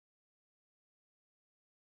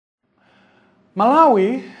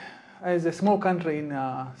Malawi is a small country in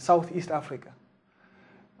Southeast Africa.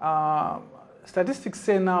 Statistics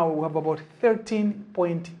say now we have about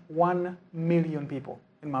 13.1 million people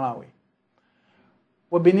in Malawi.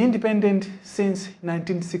 We've been independent since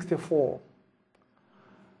 1964.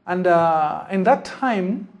 And in that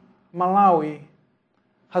time, Malawi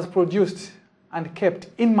has produced and kept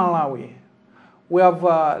in Malawi, we have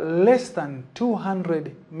less than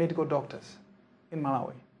 200 medical doctors in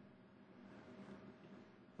Malawi.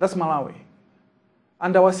 That's Malawi.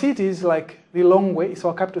 And our cities like Lilongwe is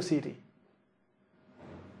our capital city.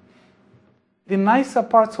 The nicer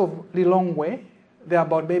parts of Lilongwe, there are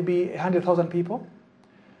about maybe 100,000 people.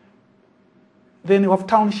 Then you have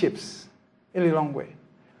townships in Lilongwe.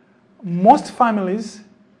 Most families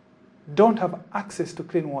don't have access to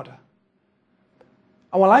clean water.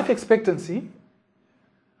 Our life expectancy,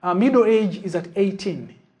 middle age is at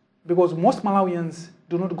 18 because most Malawians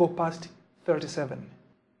do not go past 37.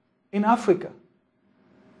 In Africa,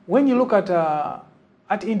 when you look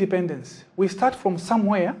at independence, we start from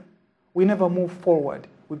somewhere, we never move forward,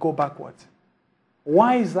 we go backwards.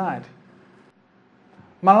 Why is that?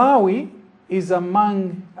 Malawi is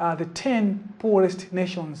among the 10 poorest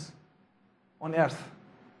nations on earth.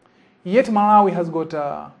 Yet Malawi has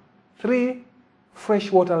got 3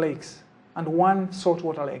 freshwater lakes and 1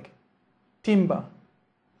 saltwater lake. Timber,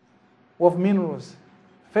 we have minerals,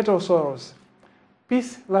 fertile soils,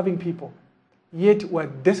 peace-loving people, yet we're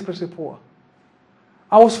desperately poor.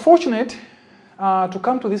 I was fortunate to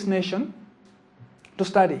come to this nation to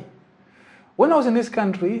study. When I was in this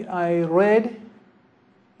country, I read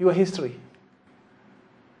your history.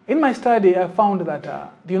 In my study, I found that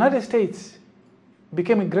the United States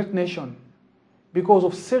became a great nation because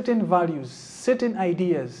of certain values, certain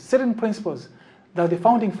ideas, certain principles that the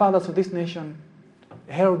founding fathers of this nation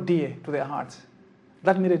held dear to their hearts.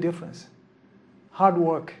 That made a difference. Hard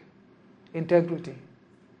work, integrity,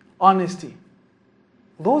 honesty.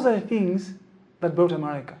 Those are the things that built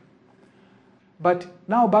America. But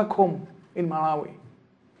now back home in Malawi,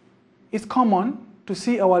 it's common to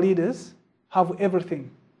see our leaders have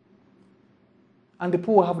everything and the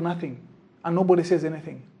poor have nothing and nobody says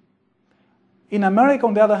anything. In America,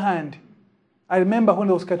 on the other hand, I remember when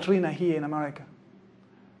there was Katrina here in America.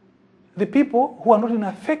 The people who are not even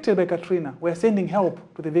affected by Katrina were sending help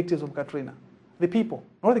to the victims of Katrina. The people,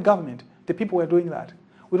 not the government, the people were doing that.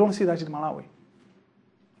 We don't see that in Malawi.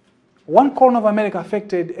 One corner of America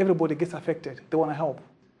affected, everybody gets affected. They want to help.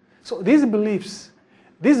 So these beliefs,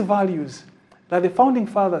 these values that the founding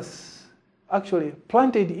fathers actually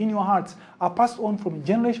planted in your hearts are passed on from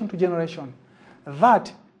generation to generation.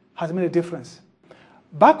 That has made a difference.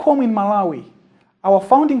 Back home in Malawi, our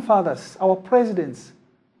founding fathers, our presidents,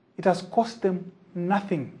 it has cost them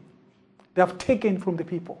nothing. They have taken from the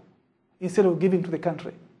people instead of giving to the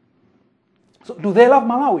country. So do they love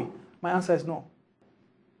Malawi? My answer is no.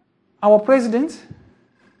 Our presidents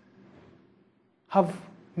have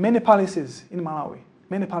many palaces in Malawi,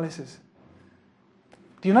 many palaces.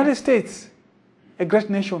 The United States, a great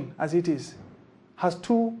nation as it is, has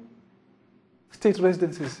 2 state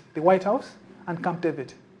residences, the White House and Camp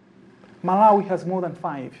David. Malawi has more than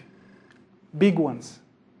 5 big ones.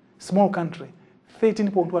 Small country,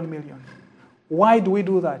 13.1 million. Why do we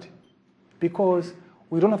do that? Because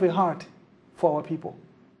we don't have a heart for our people.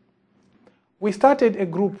 We started a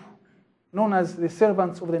group known as the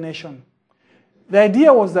Servants of the Nation. The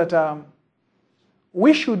idea was that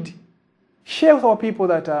we should share with our people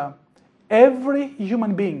that every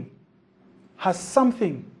human being has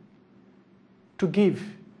something to give,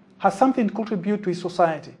 has something to contribute to his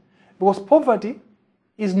society. Because poverty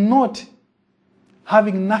is not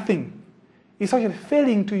having nothing. It's actually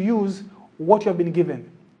failing to use what you have been given.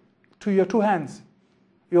 To your 2 hands,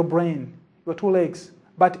 your brain, your 2 legs.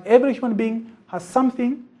 But every human being has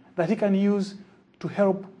something that he can use to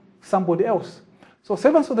help somebody else. So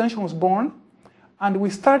Servants of the Nation was born, and we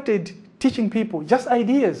started teaching people just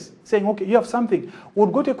ideas, saying, okay, you have something. We'll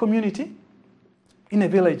go to a community in a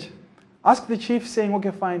village, ask the chief, saying, okay,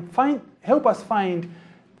 fine, help us find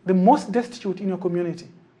the most destitute in your community.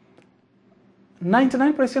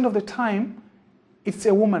 99% of the time, it's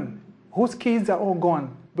a woman whose kids are all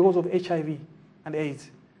gone because of HIV and AIDS.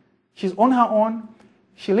 She's on her own.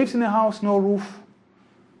 She lives in a house, no roof,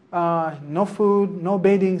 no food, no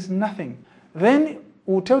beddings, nothing. Then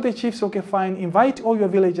we'll tell the chiefs, okay, fine, invite all your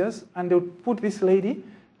villagers, and they'll put this lady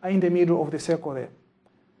in the middle of the circle there.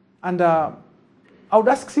 And I would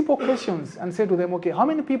ask simple questions and say to them, okay, how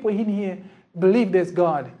many people in here believe there's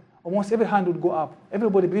God? Almost every hand would go up.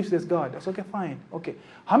 Everybody believes there's God. That's okay, fine. Okay.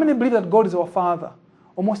 How many believe that God is our Father?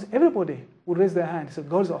 almost everybody would raise their hand and say,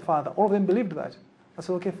 God is our Father. All of them believed that. I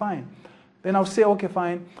said, okay, fine. Then I would say, okay,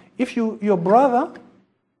 fine. If your brother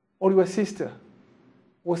or your sister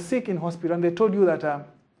was sick in hospital and they told you that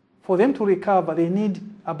for them to recover, they need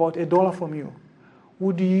about $1 from you,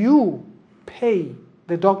 would you pay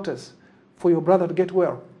the doctors for your brother to get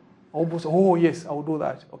well? I would say, oh, yes, I will do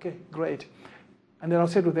that. Okay, great. And then I'll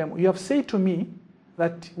say to them, you have said to me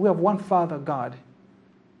that we have one Father, God,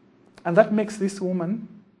 and that makes this woman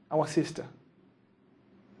our sister.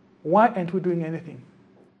 Why aren't we doing anything?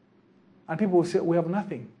 And people will say, we have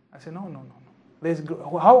nothing. I say, no.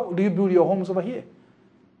 How do you build your homes over here?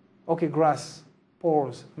 Okay, grass,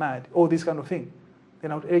 poles, mud, all this kind of thing.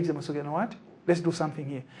 Then I would urge them and say, you know what? Let's do something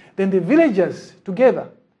here. Then the villagers together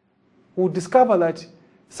would discover that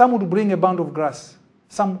some would bring a bund of grass,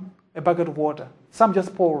 some a bucket of water, some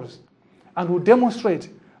just poles, and would demonstrate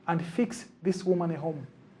and fix this woman a home.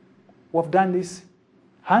 We have done this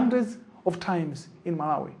hundreds of times in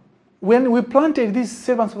Malawi. When we planted these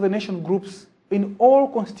Servants of the Nation groups in all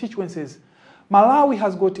constituencies, Malawi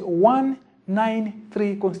has got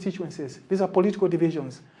 193 constituencies. These are political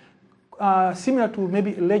divisions, similar to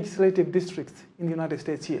maybe legislative districts in the United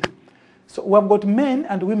States here. So we have got men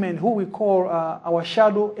and women who we call our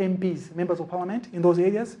shadow MPs, members of parliament in those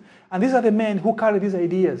areas. And these are the men who carry these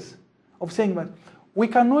ideas of saying that we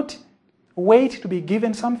cannot wait to be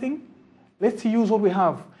given something. Let's use what we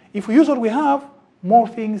have. If we use what we have, more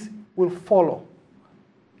things will follow.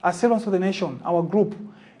 As Servants of the Nation, our group,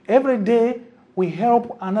 every day we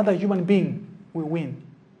help another human being, we win.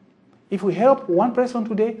 If we help one person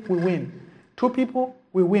today, we win. 2 people,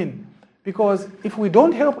 we win. Because if we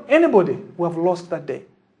don't help anybody, we have lost that day.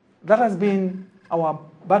 That has been our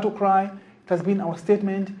battle cry. It has been our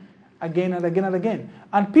statement again and again and again.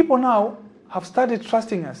 And people now have started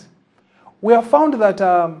trusting us. We have found that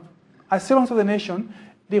as Servants of the Nation,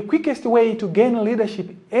 the quickest way to gain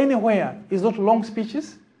leadership anywhere is not long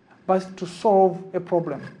speeches, but to solve a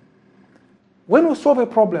problem. When we solve a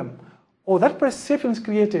problem, or that perception is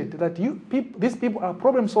created that these people are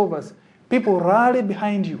problem solvers, people rally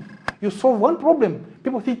behind you. You solve one problem,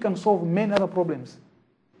 people think you can solve many other problems.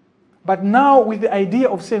 But now with the idea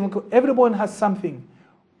of saying, okay, everyone has something.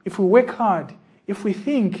 If we work hard, if we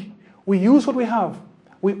think, we use what we have,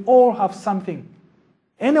 we all have something.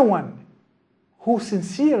 Anyone who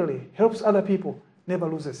sincerely helps other people never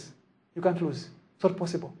loses. You can't lose. It's not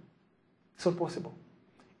possible. It's not possible.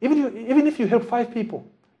 Even if you help 5 people,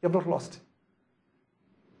 you have not lost.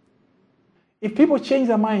 If people change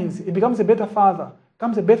their minds, it becomes a better father,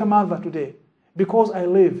 becomes a better mother today. Because I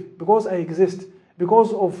live, because I exist,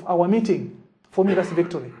 because of our meeting, for me that's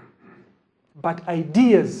victory. But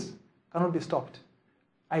ideas cannot be stopped.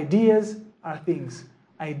 Ideas are things.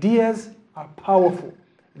 Ideas are powerful.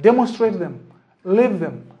 Demonstrate them. Live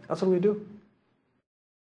them. That's what we do.